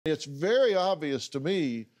It's very obvious to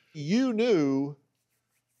me, you knew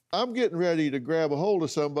I'm getting ready to grab a hold of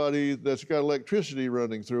somebody that's got electricity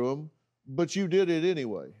running through them, but you did it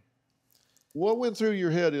anyway. What went through your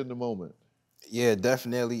head in the moment? Yeah,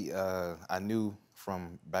 definitely. I knew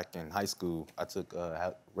from back in high school, I took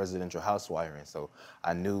residential house wiring, so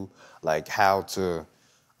I knew like how to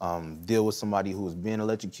deal with somebody who was being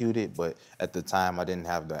electrocuted, but at the time I didn't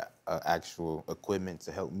have the actual equipment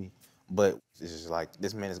to help me. But it's just like,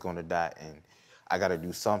 this man is gonna die and I gotta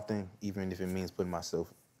do something, even if it means putting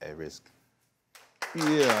myself at risk.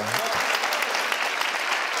 Yeah.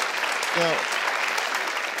 Now,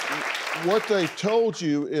 what they told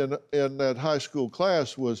you in that high school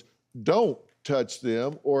class was don't touch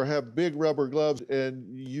them or have big rubber gloves, and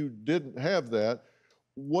you didn't have that.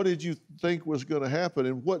 What did you think was going to happen,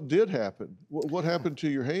 and what did happen? What happened to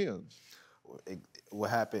your hands? What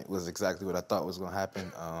happened was exactly what I thought was gonna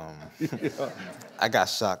happen. Yeah. I got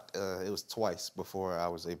shocked. It was twice before I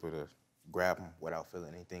was able to grab him without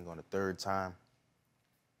feeling anything. On the third time,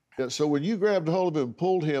 Yeah, so when you grabbed hold of him and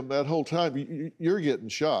pulled him that whole time, you're getting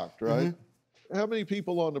shocked, right? Mm-hmm. How many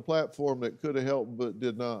people on the platform that could have helped but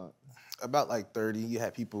did not? about like 30. You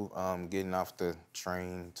had people getting off the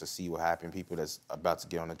train to see what happened, people that's about to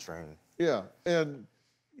get on the train. Yeah, and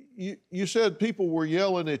you said people were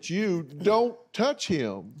yelling at you, don't touch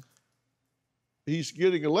him. He's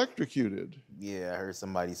getting electrocuted. Yeah, I heard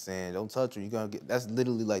somebody saying, don't touch him, you're gonna get, that's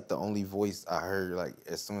literally like the only voice I heard, like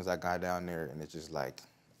as soon as I got down there, and it's just like,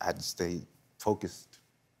 I had to stay focused.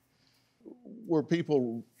 Were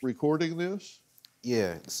people recording this?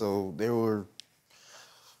 Yeah, so there were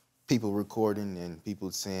people recording and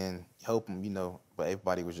people saying, help him, but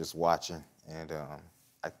everybody was just watching, and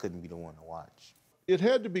I couldn't be the one to watch. It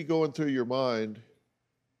had to be going through your mind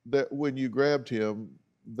that when you grabbed him,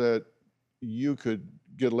 that you could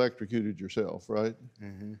get electrocuted yourself, right?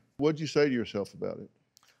 Mm-hmm. What'd you say to yourself about it?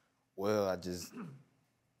 Well, I just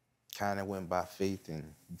kind of went by faith,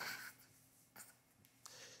 and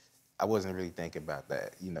I wasn't really thinking about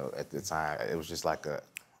that, at the time. It was just like a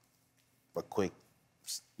quick,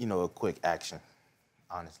 a quick action,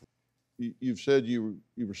 honestly. You've said you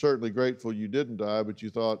were certainly grateful you didn't die, but you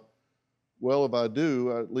thought, well, if I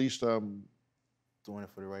do, at least I'm doing it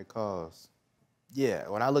for the right cause. Yeah,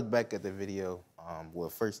 when I look back at the video, well,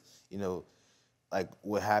 first, like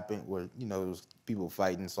what happened where, it was people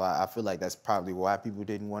fighting. So I feel like that's probably why people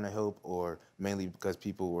didn't want to help, or mainly because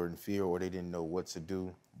people were in fear or they didn't know what to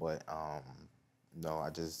do. But no, I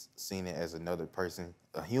just seen it as another person,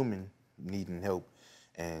 a human needing help.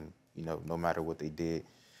 And, no matter what they did,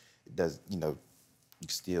 it does, you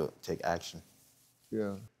still take action.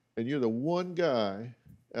 Yeah. And you're the one guy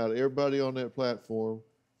out of everybody on that platform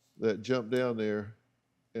that jumped down there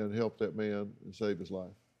and helped that man and saved his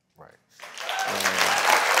life. Right.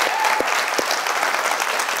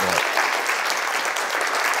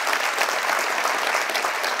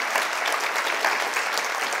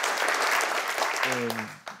 And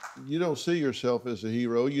you don't see yourself as a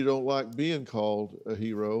hero. You don't like being called a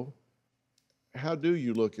hero. How do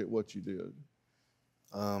you look at what you did?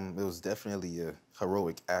 It was definitely a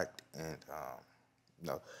heroic act, and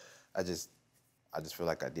I just feel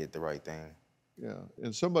like I did the right thing. Yeah,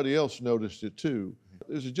 and somebody else noticed it too.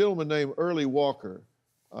 There's a gentleman named Early Walker.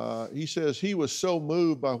 He says he was so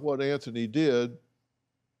moved by what Anthony did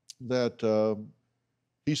that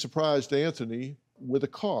he surprised Anthony with a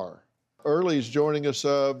car. Early's joining us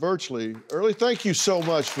virtually. Early, thank you so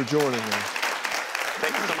much for joining us.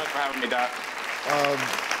 Thank you so much for having me, Doc.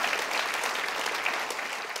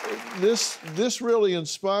 This really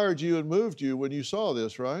inspired you and moved you when you saw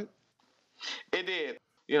this, right? It did.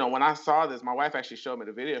 When I saw this, my wife actually showed me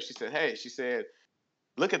the video. She said, hey,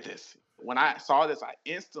 look at this. When I saw this, I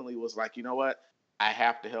instantly was like, you know what? I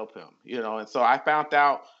have to help him, And so I found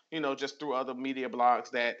out, just through other media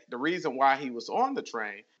blogs, that the reason why he was on the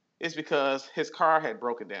train is because his car had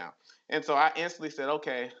broken down. And so I instantly said,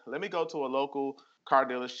 okay, let me go to a local car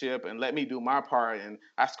dealership and let me do my part. And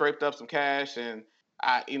I scraped up some cash, and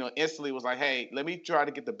I, instantly was like, hey, let me try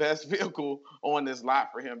to get the best vehicle on this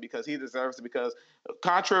lot for him because he deserves it, because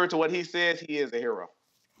contrary to what he says, he is a hero.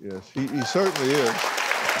 Yes, he certainly is.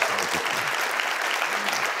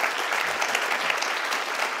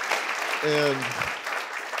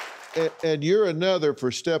 And you're another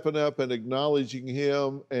for stepping up and acknowledging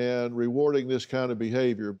him and rewarding this kind of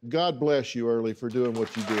behavior. God bless you, Early, for doing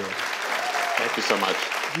what you did. Thank you so much.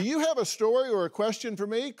 Do you have a story or a question for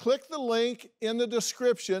me? Click the link in the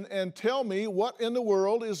description and tell me what in the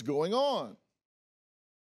world is going on.